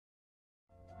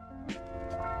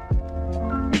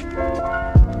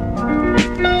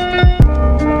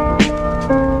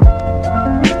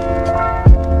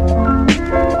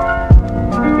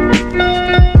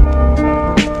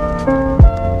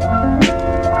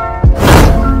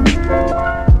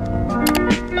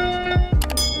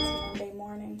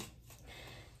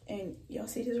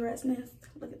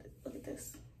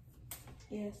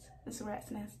It's a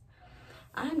rat's nest.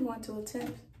 I'm going to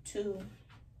attempt to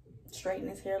straighten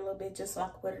his hair a little bit just so I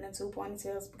can put it in 2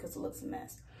 ponytails because it looks a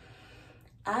mess.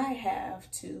 I have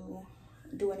to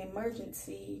do an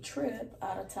emergency trip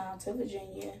out of town to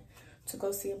Virginia to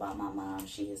go see about my mom.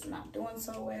 She is not doing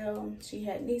so well. She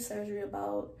had knee surgery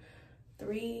about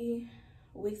 3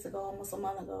 weeks ago, almost a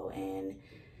month ago, and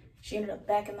she ended up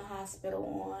back in the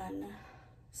hospital on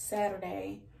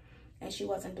Saturday, and she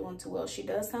wasn't doing too well. She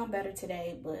does sound better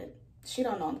today, but she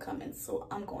don't know I'm coming, so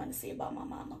I'm going to see about my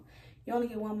mama. You only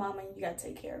get one mama and you gotta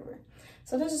take care of her.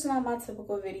 So this is not my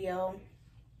typical video.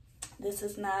 This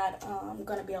is not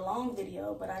gonna be a long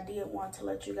video, but I did want to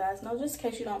let you guys know, just in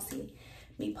case you don't see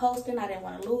me posting. I didn't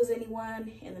want to lose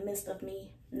anyone in the midst of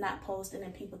me not posting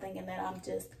and people thinking that I'm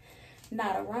just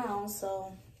not around.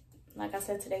 So like I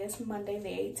said, today is Monday the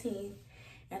 18th,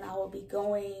 and I will be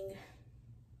going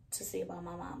to see about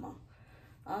my mama.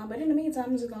 But in the meantime,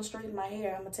 I'm just gonna straighten my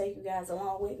hair. I'm gonna take you guys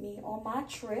along with me on my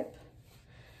trip.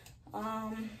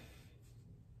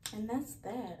 And that's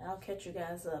that. I'll catch you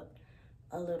guys up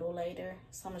a little later.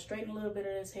 So I'm gonna straighten a little bit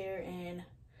of this hair and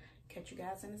catch you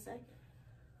guys in a second.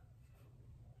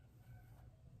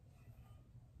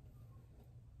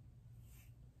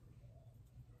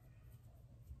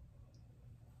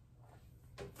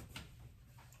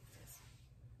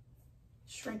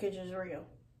 Shrinkage is real.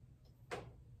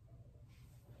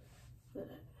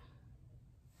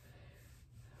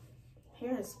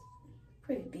 Hair is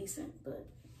pretty decent, but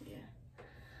yeah.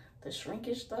 The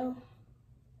shrinkage though,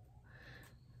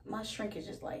 my shrinkage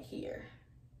is like here.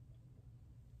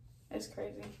 It's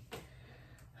crazy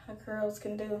how curls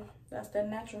can do. That's that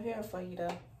natural hair for you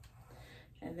though.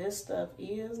 And this stuff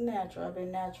is natural. I've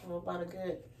been natural for about a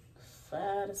good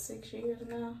 5 to 6 years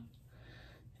now.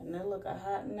 And they look a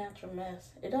hot natural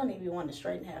mess. It don't even want to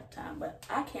straighten half the time, but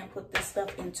I can't put this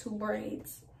stuff in 2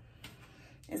 braids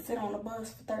and sit on the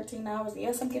bus for 13 hours.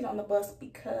 Yes, I'm getting on the bus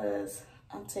because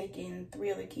I'm taking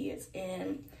 3 other kids,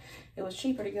 and it was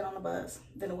cheaper to get on the bus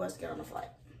than it was to get on the flight.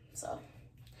 So,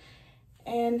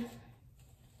 and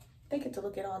they get to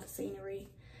look at all the scenery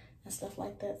and stuff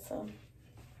like that. So,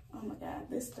 oh my God,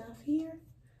 this stuff here,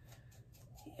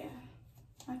 yeah,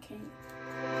 I can't.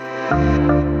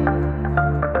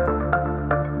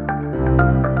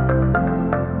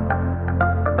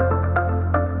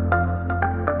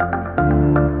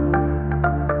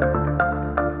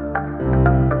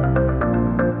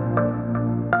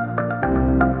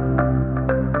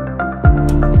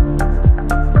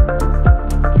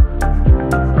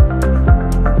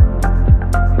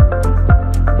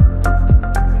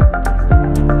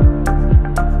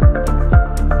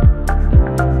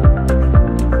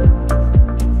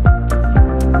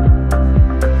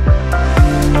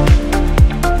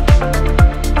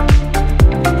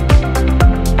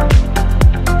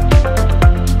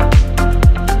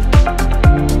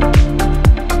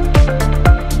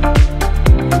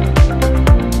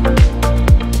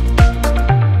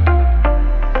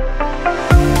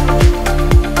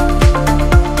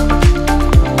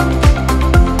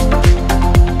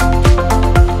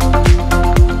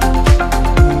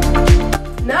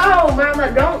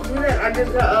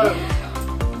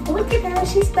 Look at her,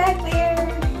 she's back there.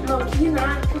 No, can you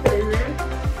not put it in there?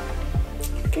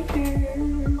 Look at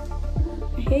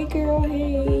her. Hey girl,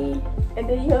 hey. And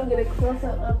then you don't get a close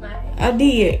up of my head. I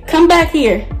did. Come back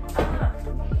here.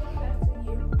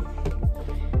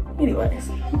 Anyways.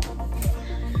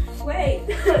 Wait.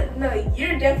 No,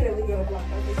 you're definitely gonna block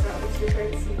my face out. It's your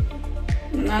crazy.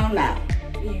 No, I'm not.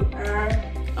 You are.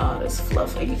 Oh, this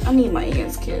fluffy. I need my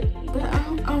ends kit. But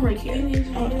I'm right here. You need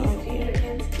your ends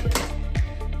kit.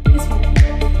 It's fine.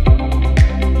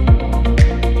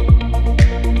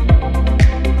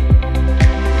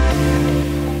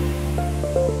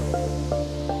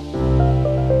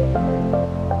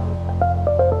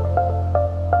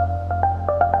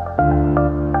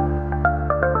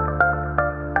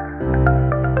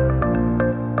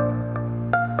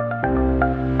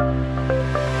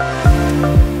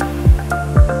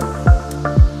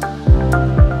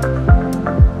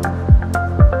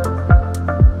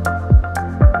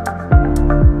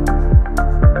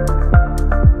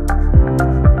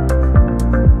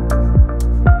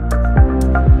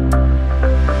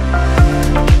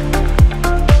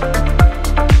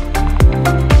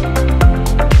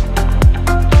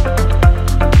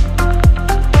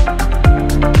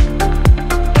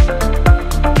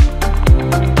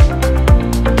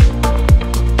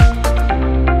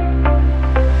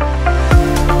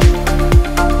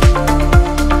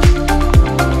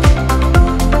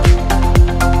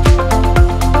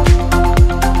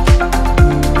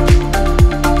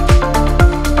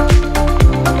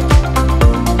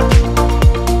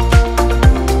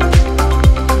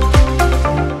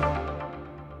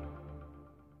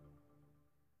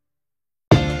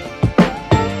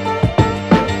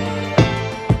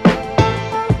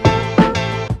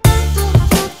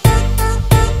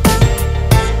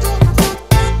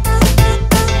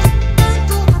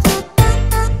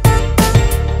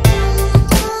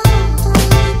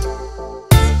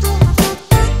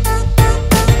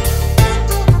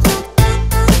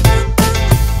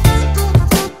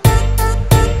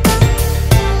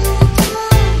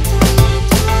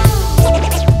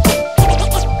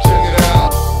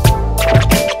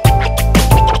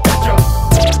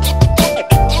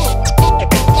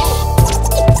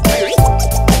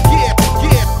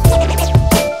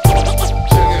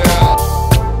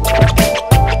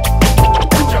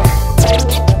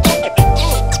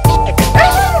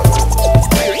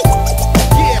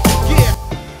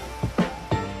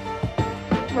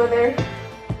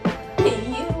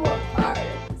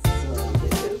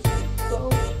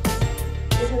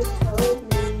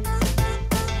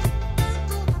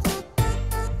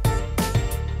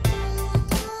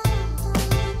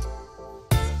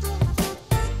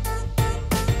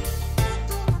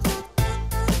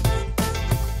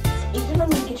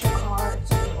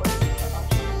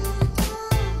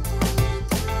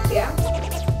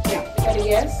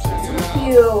 Yes.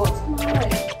 Cute.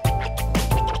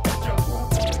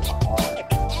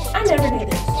 I never do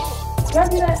this. Do I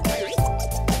do that?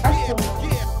 I still don't.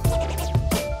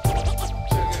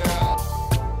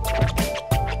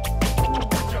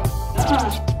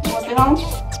 You want to stay home?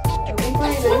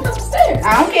 Walk upstairs. I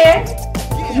don't care.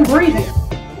 You breathing.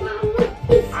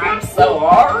 I'm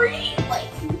sorry.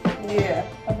 Yeah,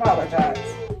 apologize.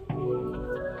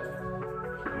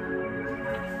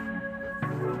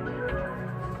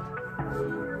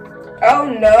 Oh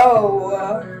no.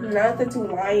 Not the two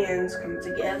lions come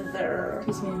together.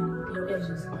 Excuse me, your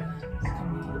edges are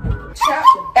coming.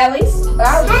 At least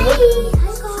I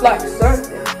look like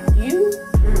something. You?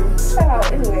 Child,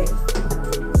 anyways.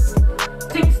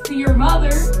 Thanks to your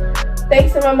mother.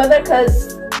 Thanks to my mother,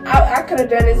 because I could have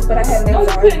done this, but I had nails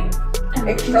on.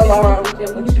 Extra long,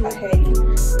 which I hate.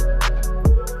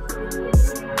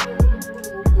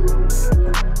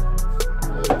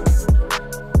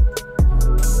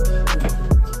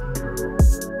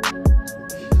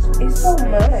 It's so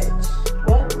much.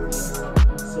 What?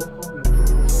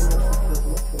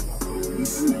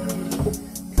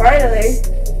 Finally.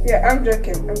 Yeah, I'm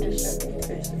joking. I'm just joking.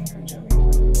 Seriously, I'm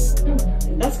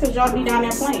joking. That's because y'all be down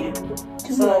there playing.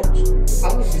 Too So, much.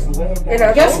 I was just laying down. And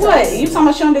I guess what? You talking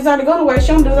about she don't deserve to go nowhere. She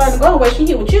don't deserve to go nowhere. She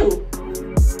here with you.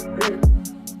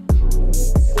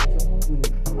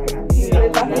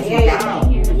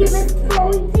 You must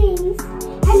throwing things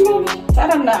and then Tell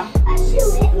them now. I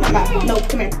shoot it. No,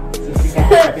 come here. Since you got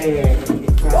the bed,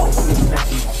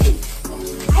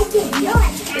 I didn't know I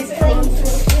was going to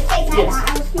take that out.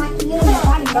 I was watching you in the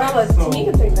body. Mama, you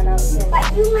can take that out. But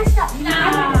you messed up.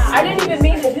 I didn't even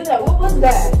mean to do that. What was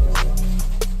that?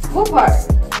 What part?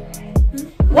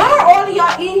 Why are all of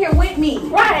y'all in here with me?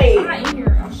 Right. I'm not in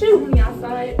here. I'm shooting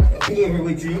outside. be in here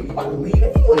with you. You about to leave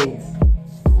anyways.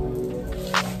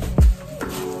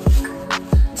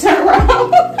 Turn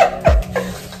around.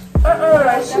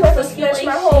 She wants to snatch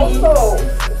my whole soul.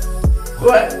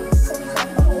 What?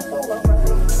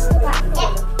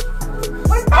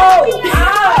 Oh,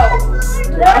 ow!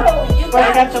 No, you But I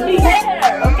got your piece.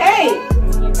 Okay.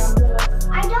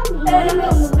 I don't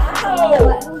know.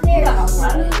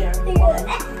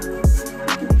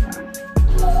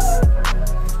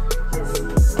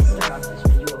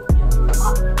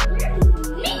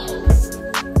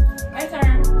 My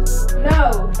turn. No.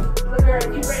 Look at her.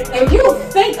 You ready? If you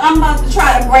think I'm about to try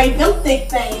to break them thick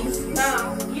things,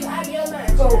 No. You have your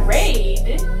lunch.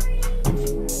 Parade.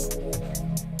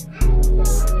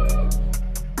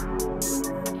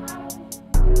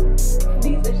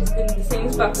 These are just been in the same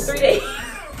spot for 3 days.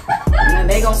 and then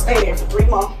they gonna stay there for 3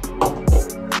 more.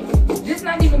 This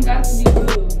not even got to be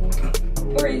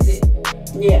glued. Or is it?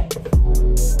 Yeah.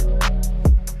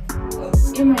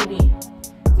 It might be.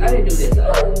 I didn't do this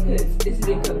because this is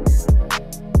in color.